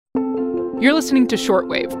You're listening to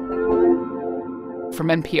Shortwave from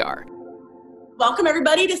NPR. Welcome,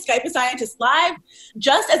 everybody, to Skype a Scientist Live.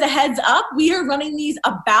 Just as a heads up, we are running these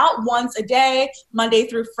about once a day, Monday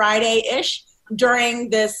through Friday-ish, during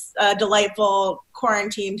this delightful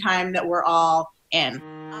quarantine time that we're all in.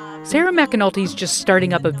 Sarah McAnulty's just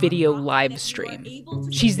starting up a video live stream.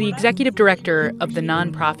 She's the executive director of the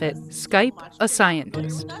nonprofit Skype a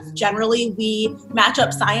Scientist. Generally, we match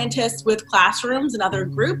up scientists with classrooms and other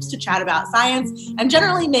groups to chat about science and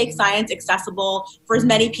generally make science accessible for as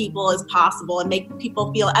many people as possible and make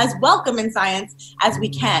people feel as welcome in science as we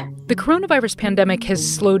can. The coronavirus pandemic has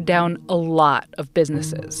slowed down a lot of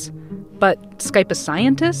businesses, but Skype a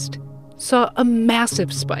Scientist saw a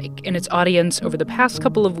massive spike in its audience over the past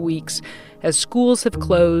couple of weeks as schools have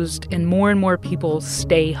closed and more people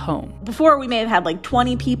stay home. Before, we may have had like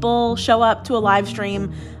 20 people show up to a live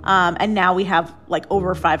stream, and now we have like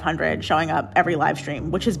over 500 showing up every live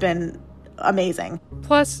stream, which has been amazing.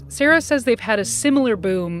 Plus, Sarah says they've had a similar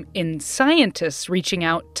boom in scientists reaching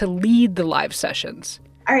out to lead the live sessions.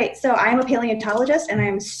 All right, so I'm a paleontologist, and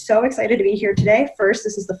I'm so excited to be here today. First,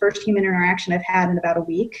 this is the first human interaction I've had in about a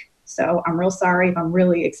week. So I'm real sorry if I'm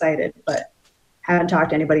really excited, but haven't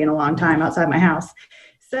talked to anybody in a long time outside my house.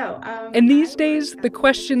 And these days, the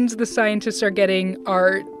questions the scientists are getting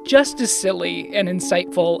are just as silly and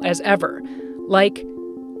insightful as ever. Like,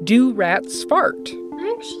 do rats fart?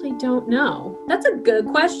 I actually don't know. That's a good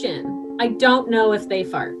question. I don't know if they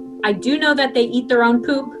fart. I do know that they eat their own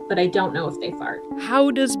poop, but I don't know if they fart. How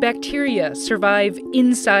does bacteria survive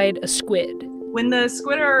inside a squid? When the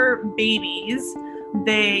squid are babies,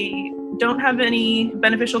 they don't have any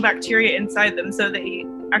beneficial bacteria inside them, so they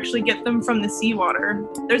actually get them from the seawater.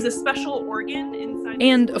 There's a special organ inside.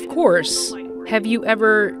 And of course, have you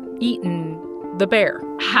ever eaten the bear?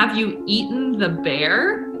 Have you eaten the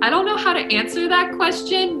bear? I don't know how to answer that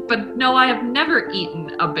question, but no, I have never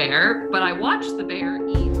eaten a bear, but I watched the bear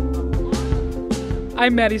eat.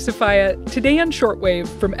 I'm Maddie Sofia. Today on Shortwave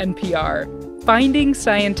from NPR, finding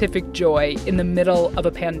scientific joy in the middle of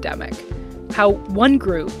a pandemic. How one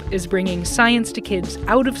group is bringing science to kids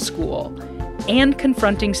out of school and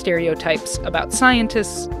confronting stereotypes about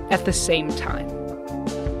scientists at the same time.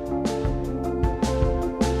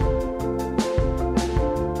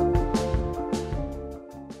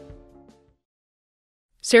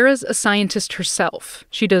 Sarah's a scientist herself.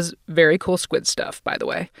 She does very cool squid stuff, by the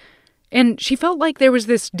way. And she felt like there was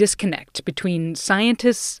this disconnect between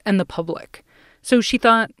scientists and the public. So she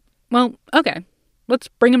thought, well, okay, let's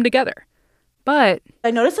bring them together. But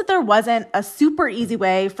I noticed that there wasn't a super easy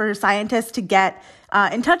way for scientists to get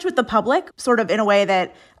in touch with the public, sort of in a way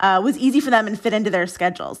that was easy for them and fit into their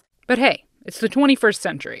schedules. But hey, it's the 21st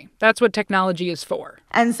century. That's what technology is for.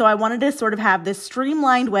 And so I wanted to sort of have this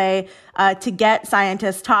streamlined way to get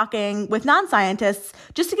scientists talking with non-scientists,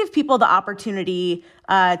 just to give people the opportunity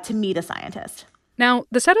to meet a scientist. Now,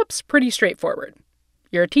 the setup's pretty straightforward.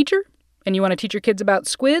 You're a teacher, and you want to teach your kids about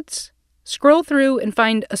squids? Scroll through and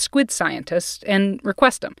find a squid scientist and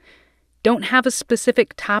request them. Don't have a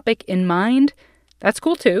specific topic in mind? That's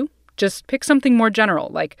cool too. Just pick something more general,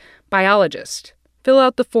 like biologist. Fill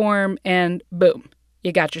out the form and boom,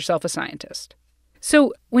 you got yourself a scientist.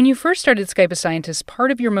 So when you first started Skype a Scientist,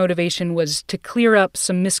 part of your motivation was to clear up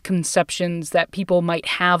some misconceptions that people might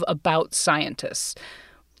have about scientists,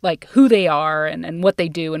 like who they are and what they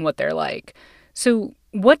do and what they're like. So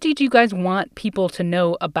what did you guys want people to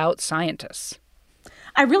know about scientists?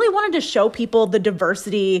 I really wanted to show people the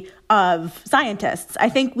diversity of scientists. I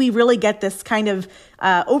think we really get this kind of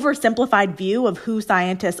oversimplified view of who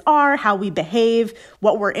scientists are, how we behave,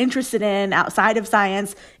 what we're interested in outside of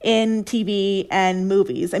science in TV and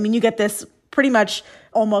movies. I mean, you get this pretty much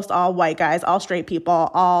almost all white guys, all straight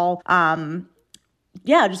people, all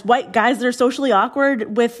just white guys that are socially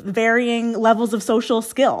awkward with varying levels of social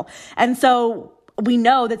skill. And so we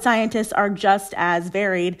know that scientists are just as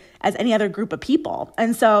varied as any other group of people.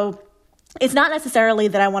 And so it's not necessarily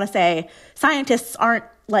that I want to say scientists aren't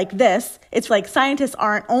like this. It's like scientists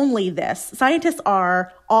aren't only this. Scientists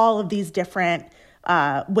are all of these different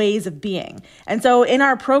ways of being. And so in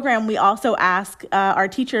our program, we also ask our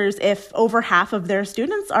teachers if over half of their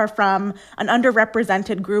students are from an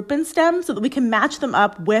underrepresented group in STEM so that we can match them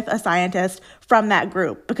up with a scientist from that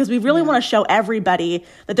group, because we really want to show everybody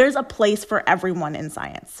that there's a place for everyone in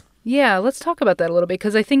science. Yeah, let's talk about that a little bit,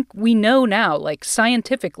 because I think we know now, like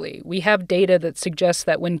scientifically, we have data that suggests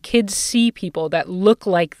that when kids see people that look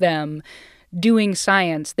like them doing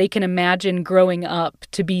science, they can imagine growing up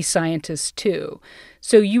to be scientists too.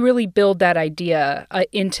 So you really build that idea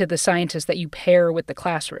into the scientists that you pair with the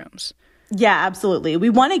classrooms. Yeah, absolutely. We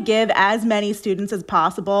want to give as many students as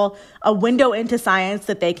possible a window into science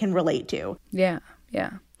that they can relate to. Yeah,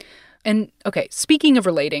 yeah. And, okay, speaking of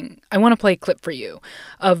relating, I want to play a clip for you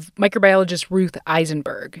of microbiologist Ruth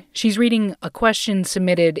Eisenberg. She's reading a question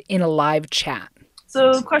submitted in a live chat.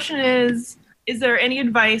 So the question is there any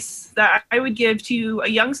advice that I would give to a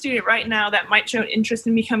young student right now that might show interest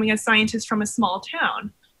in becoming a scientist from a small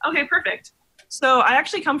town? Okay, perfect. So I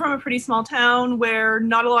actually come from a pretty small town where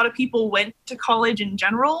not a lot of people went to college in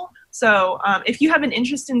general. So if you have an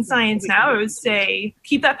interest in science now, I would say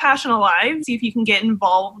keep that passion alive. See if you can get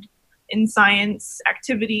involved in science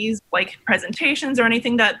activities like presentations or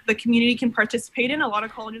anything that the community can participate in. A lot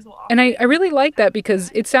of colleges will offer. And I really like that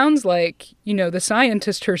because it sounds like, the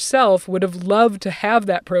scientist herself would have loved to have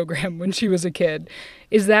that program when she was a kid.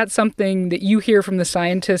 Is that something that you hear from the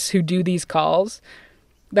scientists who do these calls?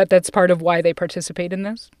 That's part of why they participate in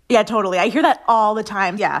this? Yeah, totally. I hear that all the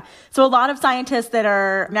time. Yeah. So a lot of scientists that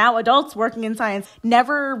are now adults working in science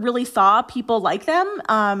never really saw people like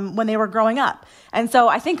them when they were growing up. And so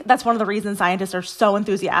I think that's one of the reasons scientists are so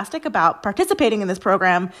enthusiastic about participating in this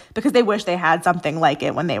program, because they wish they had something like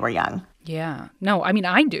it when they were young. Yeah. No, I mean,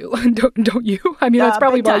 I do. Don't you? I mean, that's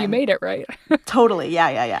probably why you made it, right? Totally.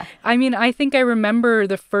 Yeah. I mean, I think I remember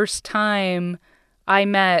the first time I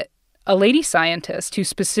met a lady scientist who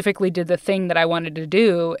specifically did the thing that I wanted to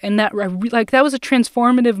do. And that was a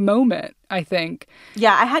transformative moment, I think.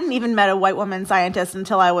 Yeah, I hadn't even met a white woman scientist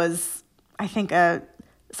until I was, I think, a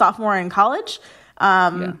sophomore in college.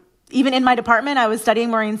 Even in my department, I was studying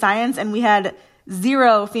marine science, and we had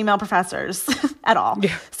 0 female professors at all.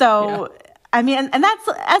 Yeah. So, I mean, and that's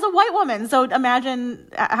as a white woman. So imagine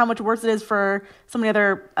how much worse it is for so many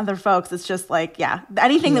other folks. It's just like,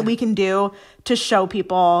 anything that we can do to show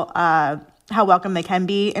people how welcome they can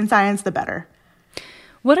be in science, the better.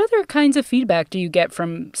 What other kinds of feedback do you get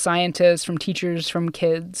from scientists, from teachers, from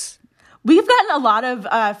kids? We've gotten a lot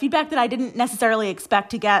of feedback that I didn't necessarily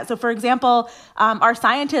expect to get. So, for example, our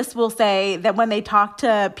scientists will say that when they talk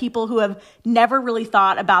to people who have never really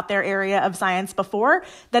thought about their area of science before,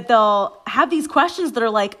 that they'll have these questions that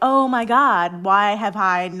are like, oh my God, why have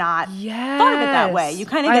I not thought of it that way? You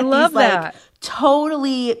kind of get these like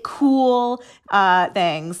totally cool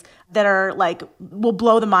things that are like, will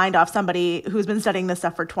blow the mind off somebody who's been studying this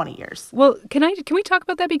stuff for 20 years. Well, can we talk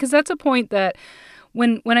about that? Because that's a point that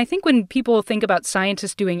When people think about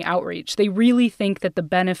scientists doing outreach, they really think that the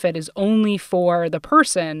benefit is only for the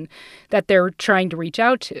person that they're trying to reach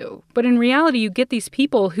out to. But in reality, you get these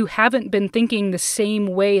people who haven't been thinking the same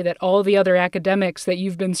way that all the other academics that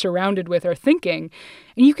you've been surrounded with are thinking.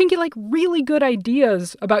 And you can get like really good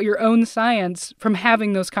ideas about your own science from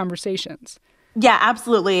having those conversations. Yeah,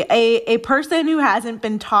 absolutely. A person who hasn't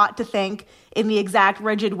been taught to think in the exact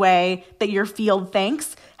rigid way that your field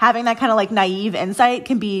thinks, having that kind of like naive insight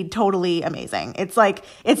can be totally amazing.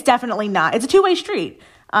 It's definitely not. It's a two-way street.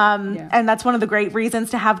 And that's one of the great reasons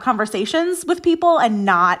to have conversations with people and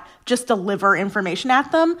not just deliver information at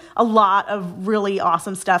them. A lot of really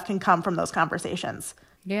awesome stuff can come from those conversations.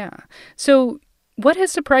 Yeah. So what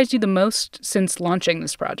has surprised you the most since launching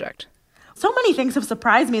this project? So many things have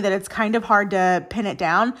surprised me that it's kind of hard to pin it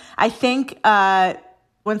down. I think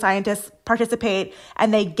when scientists participate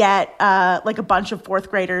and they get like a bunch of 4th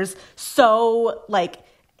graders so like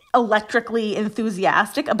electrically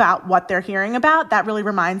enthusiastic about what they're hearing about, that really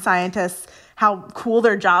reminds scientists how cool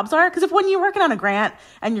their jobs are. Because when you're working on a grant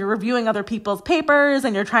and you're reviewing other people's papers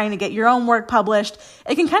and you're trying to get your own work published,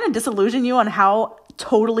 it can kind of disillusion you on how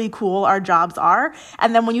totally cool our jobs are.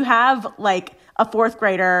 And then when you have like a 4th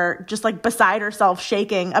grader just like beside herself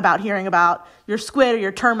shaking about hearing about your squid or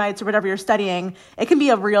your termites or whatever you're studying, it can be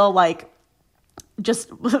a real like just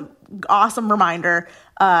awesome reminder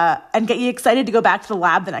and get you excited to go back to the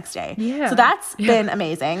lab the next day. Yeah. So that's been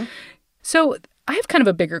amazing. So I have kind of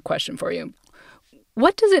a bigger question for you.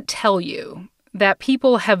 What does it tell you that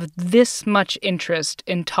people have this much interest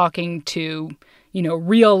in talking to,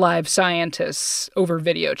 real live scientists over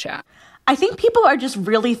video chat? I think people are just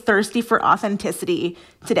really thirsty for authenticity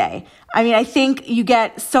today. I mean, I think you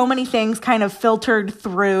get so many things kind of filtered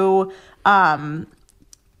through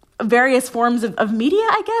various forms of media,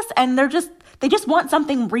 I guess, and they just want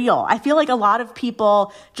something real. I feel like a lot of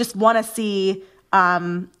people just want to see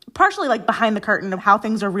partially like behind the curtain of how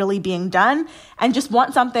things are really being done and just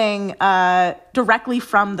want something directly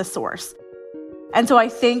from the source. And so I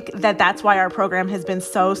think that that's why our program has been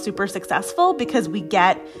so super successful, because we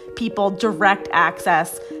get people direct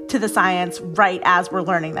access to the science right as we're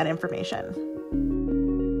learning that information.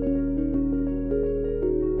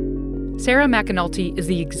 Sarah McAnulty is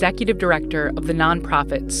the executive director of the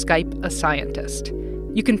nonprofit Skype a Scientist.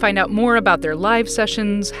 You can find out more about their live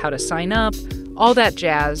sessions, how to sign up, all that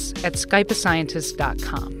jazz at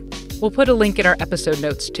skypeascientist.com. We'll put a link in our episode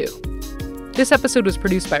notes, too. This episode was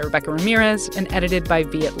produced by Rebecca Ramirez and edited by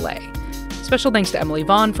Viet Le. Special thanks to Emily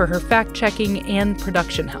Vaughn for her fact-checking and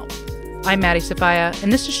production help. I'm Maddie Sofia,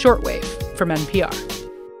 and this is Shortwave from NPR.